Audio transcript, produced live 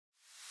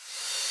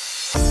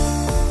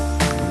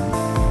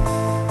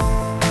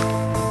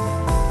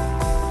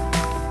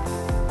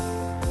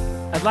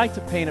I'd like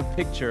to paint a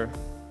picture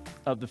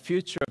of the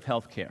future of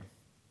healthcare.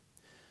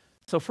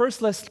 So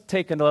first, let's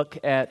take a look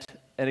at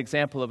an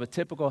example of a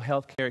typical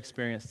healthcare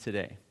experience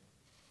today.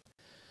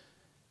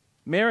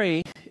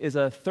 Mary is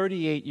a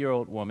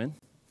 38-year-old woman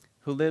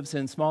who lives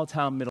in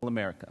small-town middle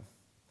America.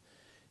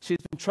 She's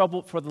been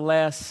troubled for the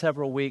last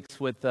several weeks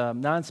with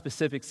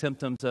nonspecific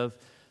symptoms of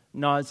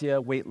nausea,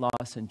 weight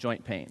loss, and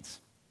joint pains.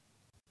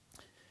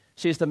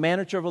 She's the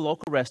manager of a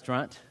local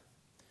restaurant,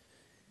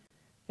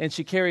 and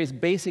she carries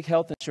basic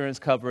health insurance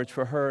coverage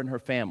for her and her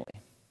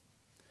family.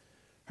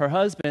 Her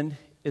husband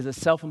is a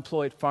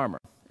self-employed farmer,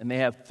 and they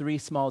have 3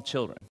 small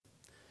children.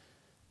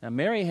 Now,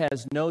 Mary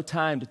has no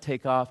time to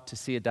take off to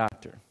see a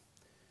doctor.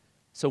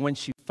 So when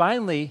she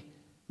finally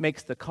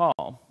makes the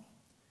call,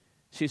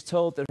 she's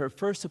told that her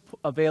first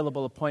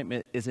available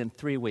appointment is in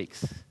 3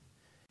 weeks.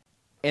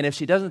 And if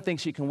she doesn't think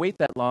she can wait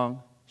that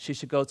long, she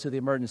should go to the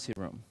emergency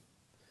room.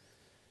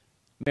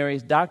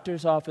 Mary's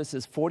doctor's office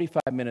is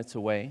 45 minutes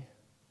away,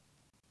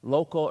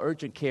 local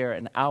urgent care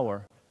an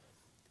hour,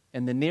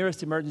 and the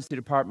nearest emergency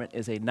department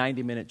is a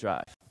 90-minute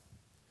drive.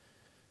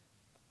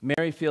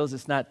 Mary feels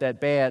it's not that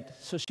bad,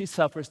 so she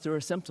suffers through her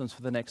symptoms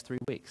for the next 3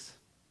 weeks.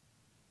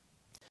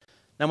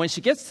 Now, when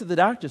she gets to the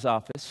doctor's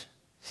office,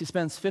 she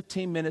spends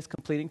 15 minutes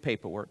completing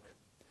paperwork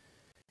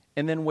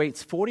and then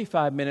waits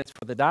 45 minutes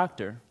for the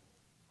doctor,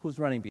 who's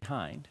running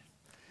behind,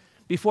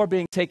 before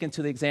being taken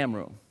to the exam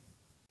room.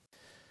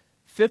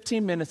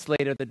 15 minutes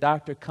later, the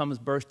doctor comes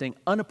bursting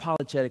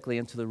unapologetically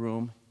into the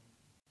room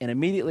and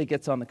immediately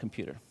gets on the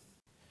computer.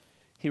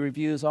 He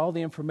reviews all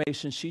the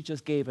information she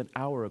just gave an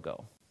hour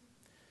ago.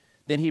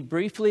 Then he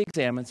briefly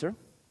examines her,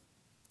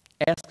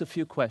 asks a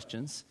few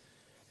questions,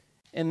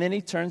 and then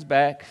he turns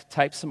back,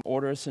 types some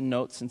orders and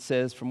notes, and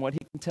says, from what he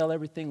can tell,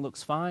 everything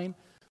looks fine,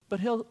 but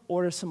he'll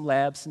order some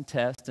labs and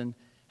tests and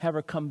have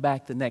her come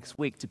back the next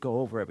week to go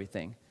over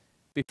everything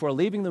before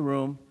leaving the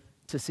room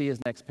to see his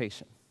next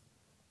patient.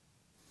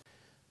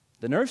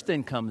 The nurse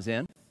then comes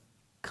in,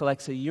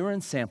 collects a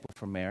urine sample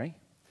from Mary,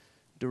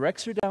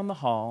 directs her down the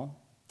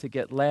hall to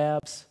get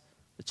labs,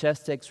 the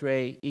chest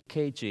x-ray,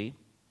 EKG.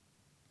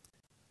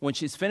 When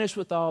she's finished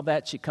with all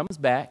that, she comes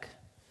back,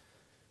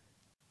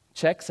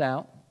 checks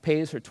out,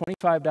 pays her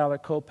 $25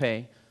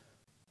 copay,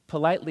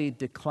 politely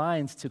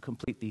declines to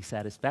complete the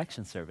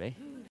satisfaction survey,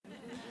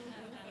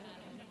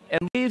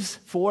 and leaves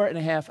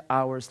 4.5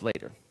 hours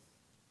later.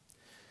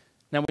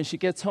 Now, when she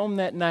gets home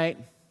that night,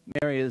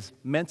 Mary is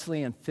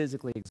mentally and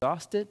physically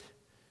exhausted,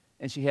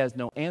 and she has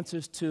no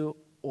answers to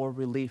or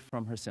relief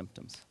from her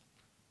symptoms.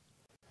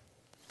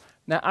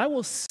 Now, I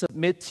will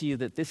submit to you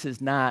that this is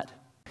not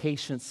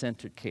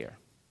patient-centered care.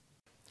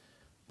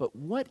 But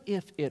what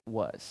if it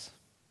was?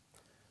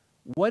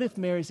 What if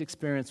Mary's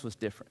experience was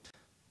different?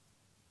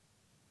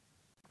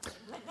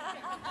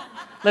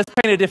 Let's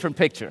paint a different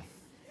picture.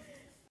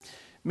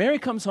 Mary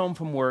comes home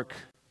from work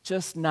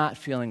just not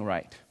feeling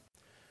right.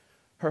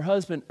 Her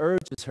husband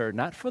urges her,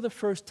 not for the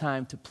first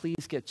time, to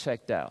please get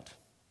checked out.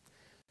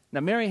 Now,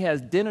 Mary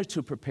has dinner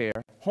to prepare,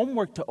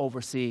 homework to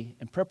oversee,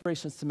 and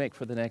preparations to make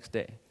for the next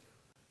day.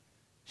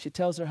 She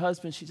tells her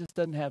husband she just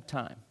doesn't have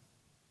time.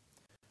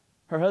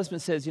 Her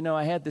husband says,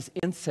 I had this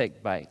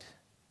insect bite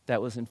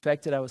that was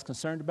infected I was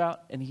concerned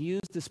about, and he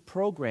used this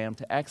program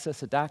to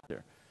access a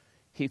doctor.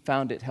 He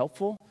found it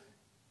helpful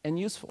and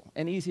useful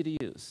and easy to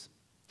use.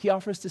 He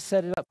offers to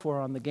set it up for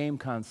her on the game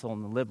console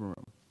in the living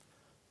room.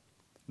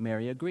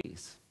 Mary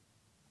agrees.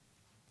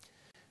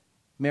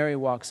 Mary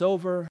walks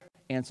over,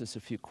 answers a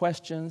few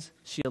questions.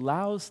 She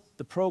allows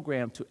the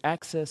program to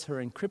access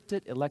her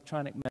encrypted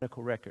electronic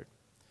medical record.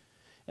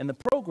 And the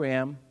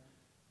program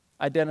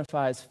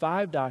identifies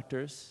 5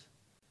 doctors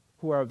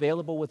who are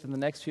available within the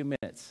next few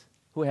minutes,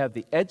 who have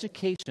the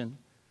education,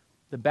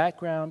 the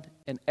background,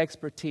 and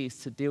expertise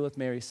to deal with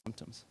Mary's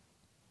symptoms.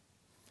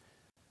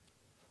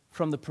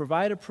 From the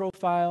provider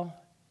profile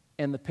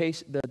and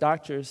the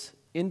doctor's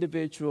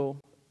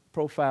individual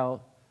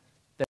profile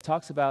that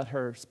talks about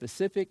her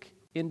specific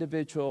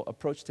individual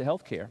approach to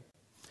healthcare,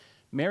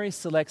 Mary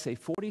selects a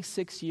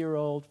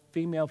 46-year-old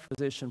female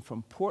physician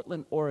from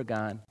Portland,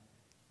 Oregon,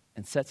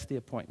 and sets the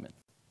appointment.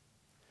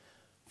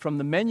 From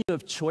the menu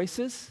of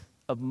choices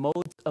of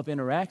modes of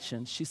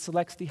interaction, she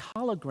selects the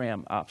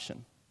hologram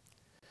option.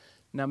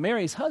 Now,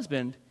 Mary's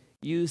husband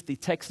used the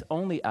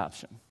text-only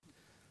option,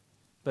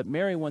 but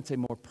Mary wants a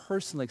more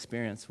personal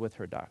experience with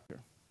her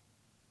doctor.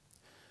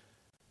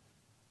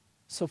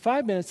 So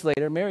 5 minutes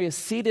later, Mary is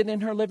seated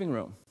in her living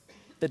room.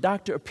 The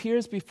doctor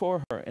appears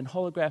before her in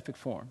holographic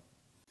form.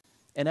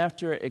 And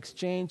after an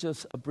exchange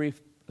of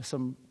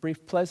some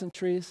brief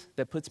pleasantries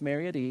that puts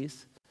Mary at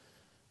ease,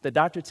 the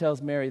doctor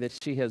tells Mary that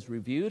she has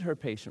reviewed her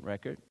patient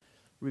record,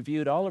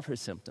 reviewed all of her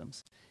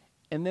symptoms,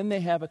 and then they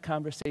have a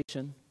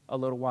conversation a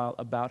little while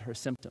about her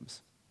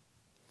symptoms.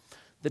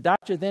 The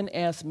doctor then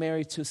asks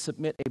Mary to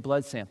submit a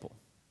blood sample,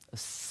 a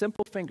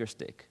simple finger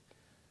stick,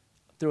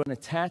 through an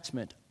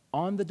attachment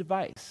on the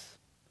device.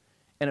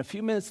 And a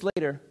few minutes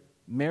later,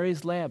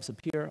 Mary's labs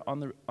appear on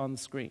the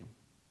screen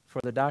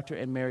for the doctor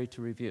and Mary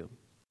to review.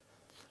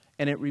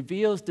 And it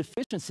reveals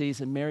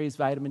deficiencies in Mary's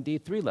vitamin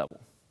D3 level.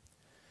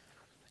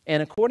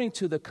 And according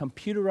to the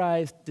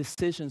computerized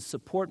decision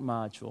support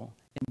module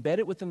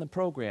embedded within the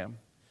program,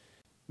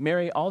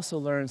 Mary also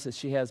learns that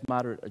she has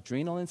moderate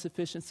adrenal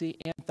insufficiency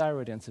and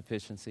thyroid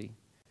insufficiency,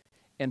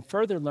 and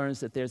further learns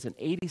that there's an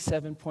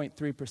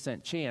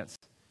 87.3% chance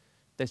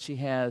that she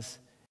has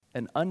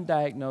an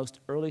undiagnosed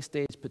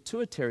early-stage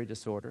pituitary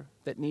disorder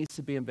that needs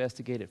to be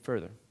investigated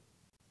further.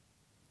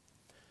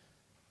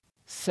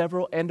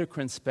 Several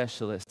endocrine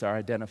specialists are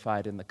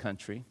identified in the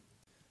country,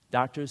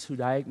 doctors who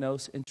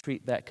diagnose and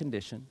treat that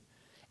condition,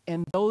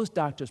 and those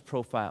doctors'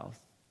 profiles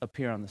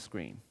appear on the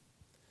screen.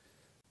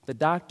 The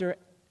doctor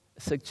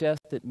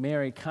suggests that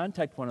Mary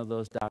contact one of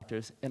those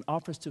doctors and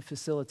offers to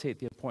facilitate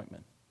the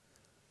appointment.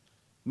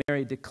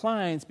 Mary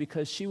declines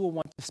because she will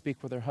want to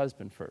speak with her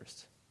husband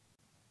first.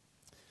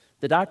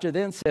 The doctor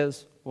then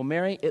says, well,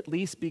 Mary, at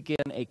least begin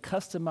a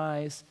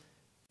customized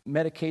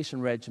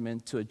medication regimen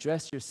to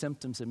address your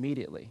symptoms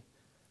immediately.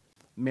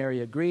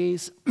 Mary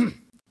agrees.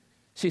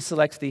 She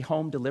selects the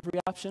home delivery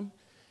option,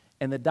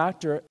 and the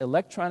doctor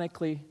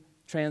electronically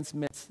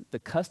transmits the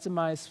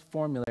customized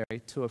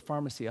formulary to a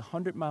pharmacy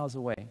 100 miles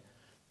away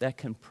that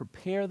can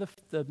prepare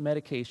the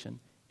medication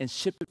and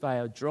ship it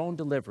via drone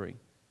delivery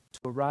to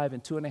arrive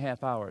in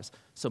 2.5 hours.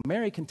 So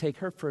Mary can take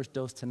her first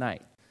dose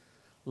tonight,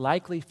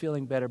 likely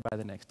feeling better by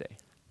the next day.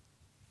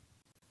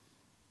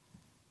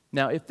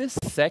 Now, if this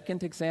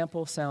second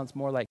example sounds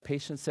more like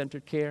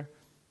patient-centered care,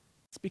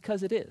 it's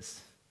because it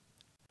is.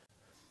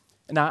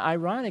 Now,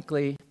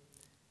 ironically,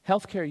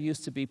 healthcare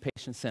used to be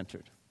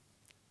patient-centered.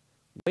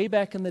 Way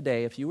back in the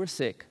day, if you were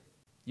sick,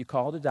 you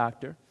called a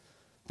doctor.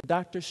 The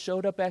doctor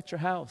showed up at your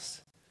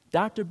house,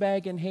 doctor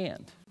bag in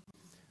hand,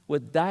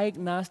 with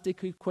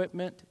diagnostic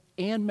equipment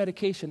and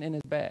medication in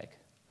his bag.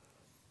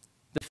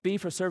 The fee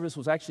for service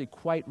was actually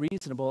quite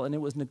reasonable, and it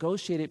was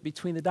negotiated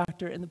between the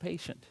doctor and the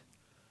patient.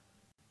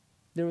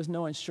 There was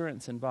no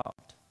insurance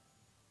involved.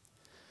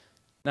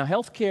 Now,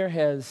 healthcare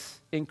has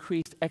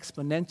increased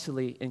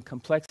exponentially in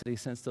complexity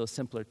since those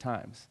simpler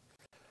times,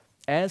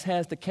 as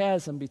has the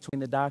chasm between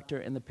the doctor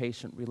and the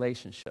patient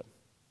relationship,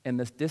 and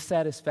this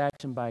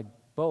dissatisfaction by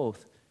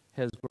both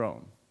has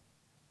grown.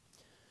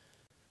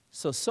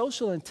 So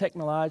social and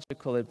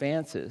technological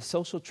advances,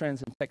 social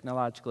trends and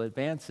technological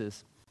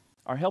advances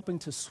are helping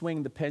to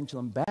swing the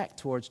pendulum back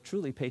towards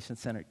truly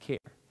patient-centered care.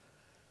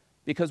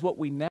 Because what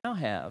we now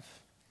have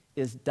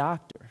is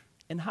doctor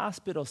and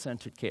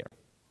hospital-centered care.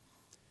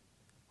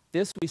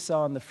 This we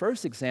saw in the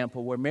first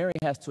example where Mary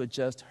has to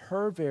adjust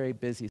her very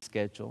busy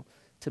schedule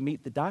to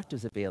meet the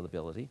doctor's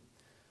availability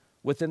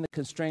within the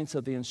constraints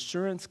of the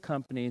insurance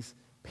company's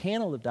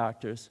panel of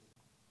doctors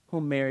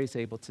whom Mary is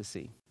able to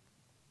see.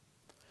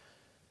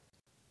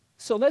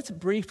 So let's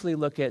briefly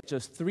look at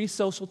just 3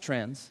 social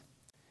trends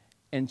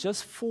and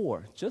just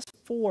four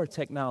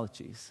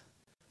technologies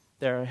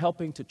that are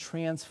helping to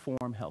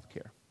transform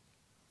healthcare.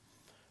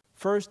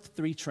 First,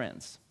 3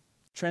 trends.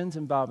 Trends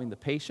involving the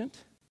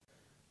patient,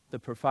 the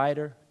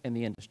provider, and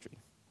the industry.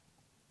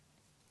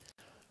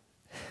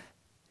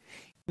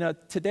 Now,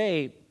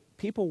 today,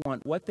 people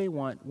want what they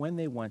want, when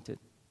they want it,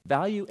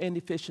 value and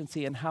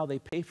efficiency and how they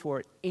pay for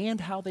it,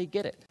 and how they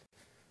get it.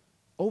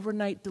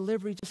 Overnight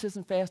delivery just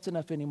isn't fast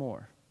enough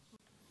anymore.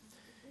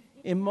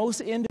 In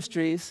most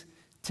industries,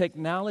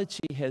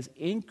 technology has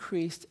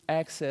increased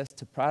access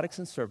to products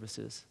and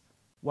services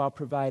while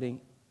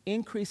providing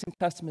increasing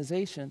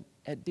customization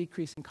at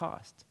decreasing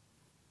cost.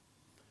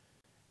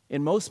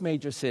 In most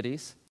major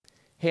cities,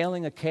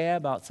 hailing a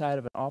cab outside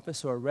of an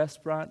office or a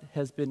restaurant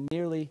has been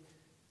nearly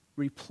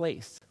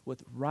replaced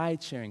with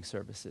ride-sharing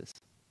services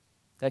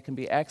that can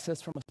be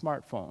accessed from a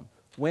smartphone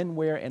when,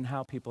 where, and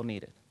how people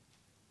need it.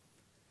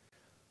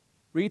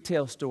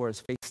 Retail stores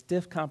face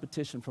stiff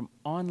competition from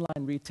online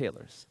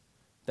retailers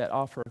that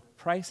offer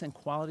price and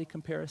quality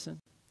comparison,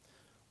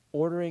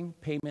 ordering,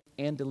 payment,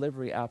 and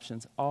delivery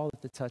options all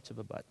at the touch of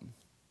a button.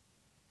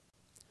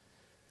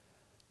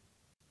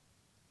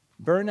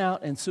 Burnout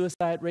and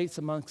suicide rates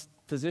amongst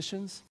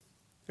physicians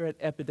are at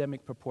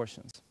epidemic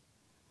proportions.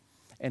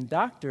 And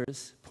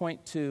doctors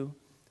point to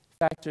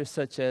factors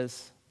such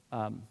as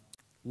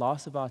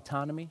loss of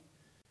autonomy,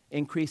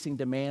 increasing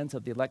demands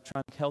of the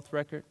electronic health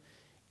record,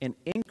 and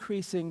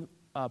increasing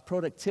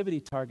productivity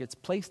targets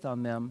placed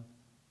on them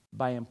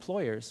by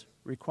employers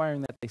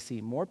requiring that they see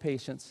more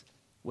patients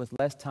with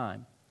less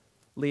time,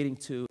 leading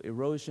to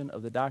erosion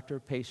of the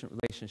doctor-patient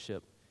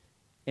relationship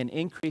and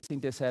increasing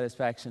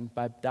dissatisfaction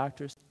by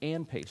doctors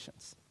and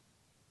patients.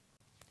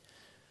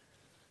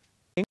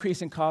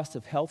 Increasing cost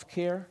of health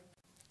care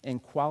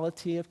and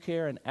quality of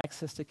care and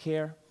access to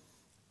care,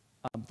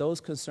 those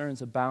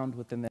concerns abound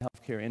within the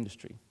healthcare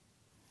industry.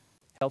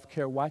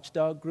 Healthcare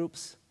watchdog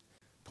groups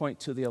point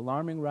to the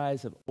alarming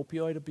rise of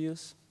opioid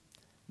abuse,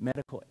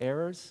 medical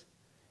errors,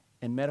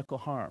 and medical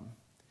harm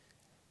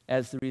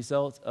as the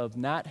result of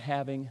not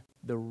having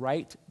the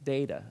right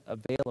data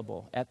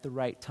available at the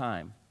right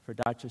time for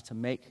doctors to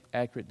make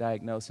accurate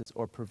diagnosis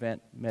or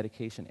prevent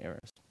medication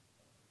errors.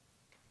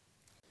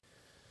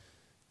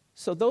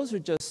 So those are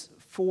just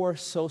 3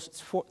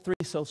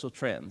 social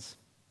trends.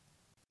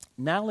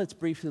 Now let's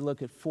briefly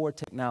look at 4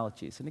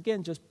 technologies. And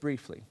again, just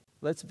briefly.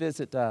 let's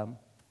visit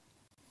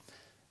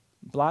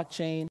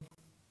blockchain,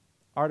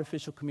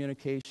 artificial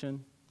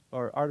communication,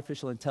 or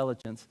artificial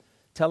intelligence,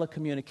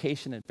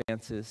 telecommunication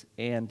advances,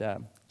 and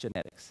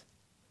genetics.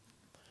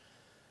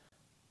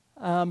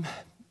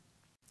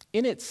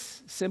 In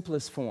its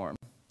simplest form,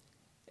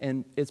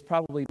 and it's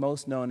probably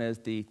most known as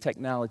the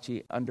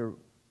technology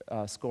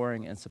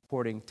underscoring and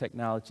supporting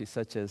technology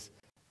such as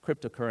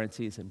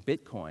cryptocurrencies and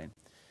Bitcoin,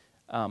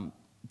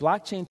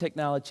 blockchain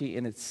technology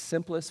in its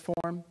simplest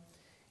form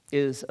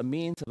is a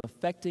means of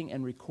affecting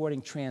and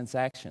recording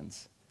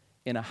transactions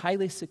in a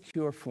highly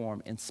secure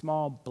form in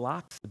small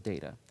blocks of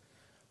data,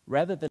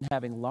 rather than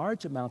having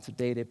large amounts of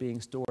data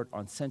being stored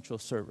on central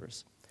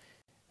servers.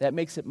 That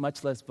makes it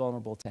much less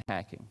vulnerable to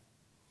hacking.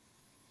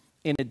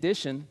 In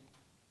addition,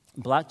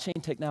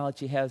 blockchain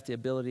technology has the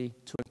ability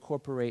to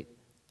incorporate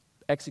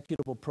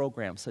executable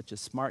programs such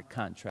as smart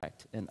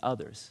contract and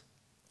others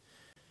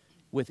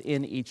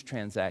within each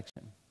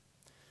transaction.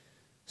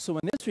 So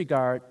in this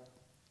regard,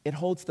 it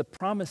holds the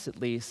promise, at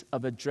least,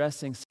 of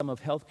addressing some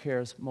of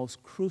healthcare's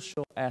most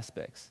crucial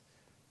aspects.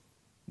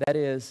 That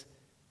is,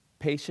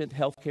 patient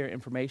healthcare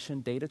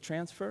information data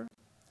transfer,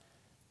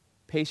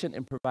 patient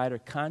and provider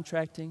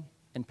contracting,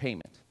 and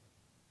payment.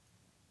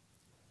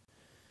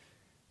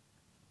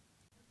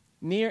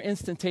 Near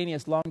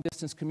instantaneous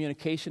long-distance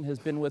communication has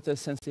been with us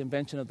since the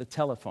invention of the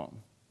telephone.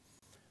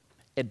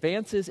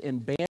 Advances in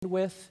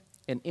bandwidth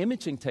and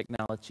imaging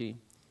technology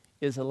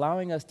is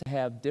allowing us to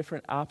have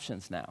different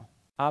options now.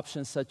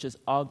 Options such as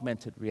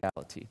augmented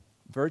reality,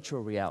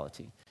 virtual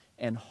reality,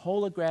 and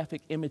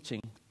holographic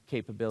imaging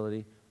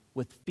capability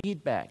with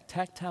feedback,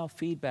 tactile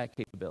feedback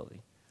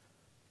capability.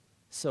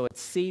 So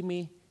it's see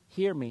me,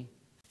 hear me,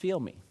 feel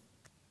me.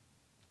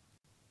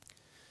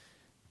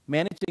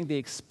 Managing the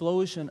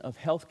explosion of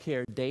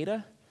healthcare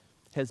data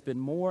has been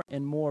more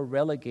and more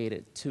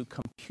relegated to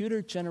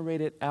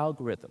computer-generated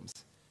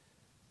algorithms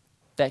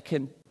that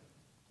can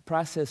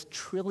process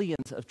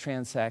trillions of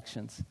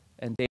transactions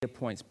and data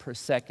points per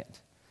second.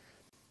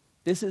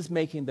 This is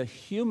making the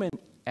human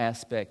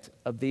aspect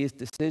of these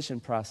decision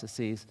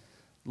processes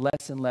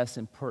less and less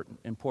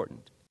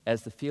important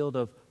as the field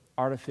of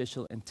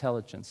artificial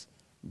intelligence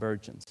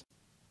burgeons.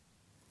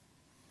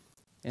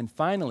 And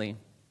finally,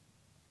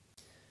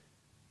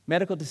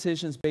 medical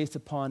decisions based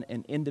upon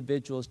an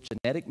individual's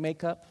genetic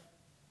makeup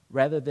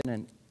rather than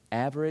an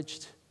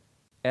averaged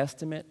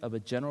estimate of a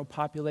general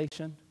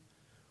population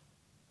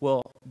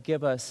will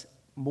give us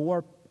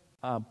more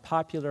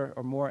popular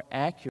or more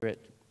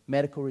accurate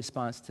medical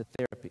response to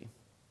therapy.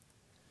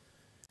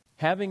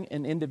 Having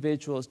an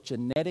individual's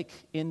genetic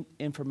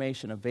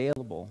information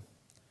available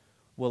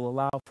will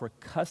allow for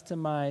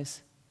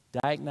customized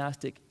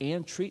diagnostic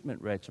and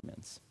treatment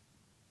regimens.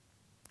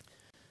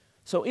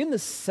 So in the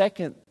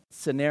second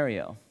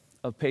scenario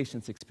of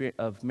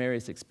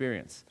Mary's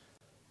experience,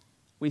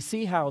 we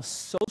see how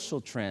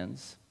social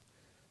trends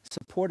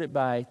supported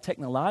by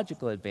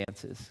technological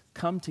advances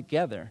come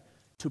together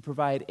to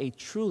provide a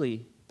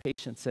truly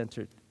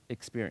patient-centered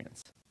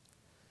experience.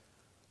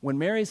 When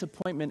Mary's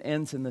appointment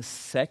ends in the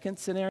second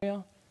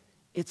scenario,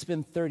 it's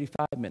been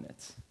 35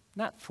 minutes,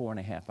 not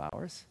 4.5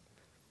 hours.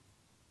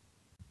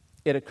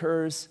 It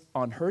occurs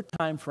on her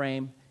time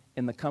frame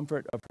in the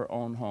comfort of her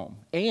own home,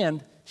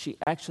 and she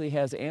actually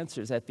has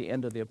answers at the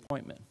end of the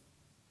appointment.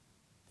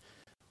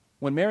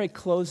 When Mary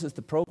closes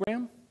the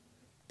program,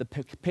 the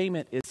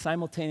payment is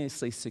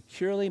simultaneously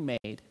securely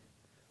made,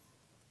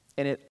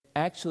 and it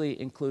actually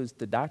includes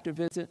the doctor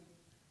visit,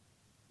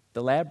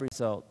 the lab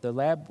result, the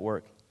lab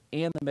work,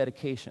 and the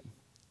medication.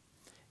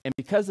 And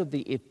because of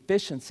the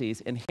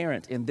efficiencies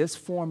inherent in this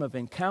form of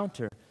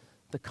encounter,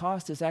 the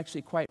cost is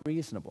actually quite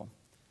reasonable,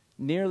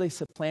 nearly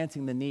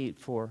supplanting the need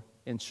for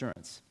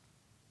insurance.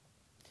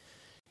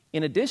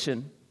 In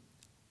addition,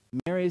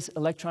 Mary's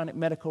electronic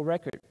medical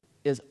record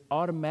is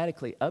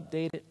automatically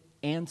updated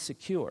and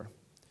secure,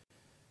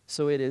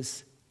 so it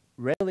is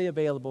readily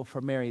available for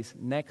Mary's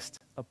next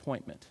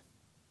appointment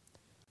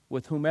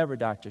with whomever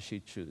doctor she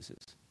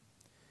chooses.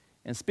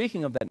 And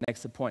speaking of that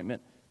next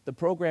appointment, the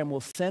program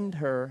will send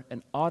her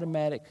an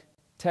automatic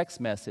text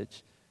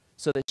message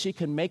so that she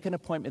can make an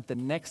appointment the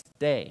next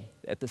day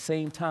at the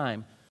same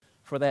time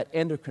for that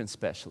endocrine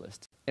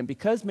specialist. And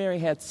because Mary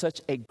had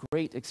such a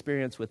great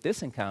experience with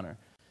this encounter,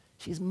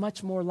 she's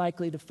much more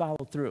likely to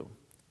follow through,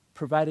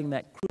 providing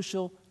that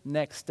crucial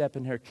next step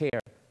in her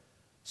care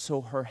so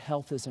her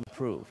health is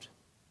improved.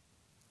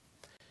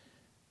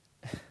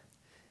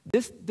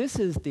 This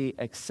is the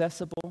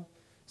accessible,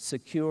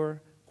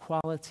 secure,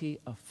 quality,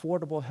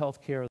 affordable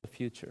health care of the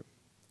future.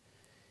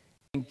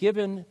 And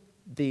given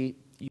the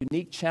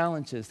unique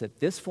challenges that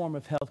this form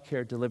of health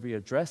care delivery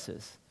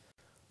addresses,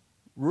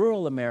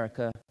 rural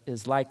America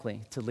is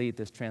likely to lead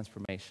this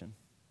transformation.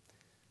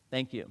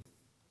 Thank you.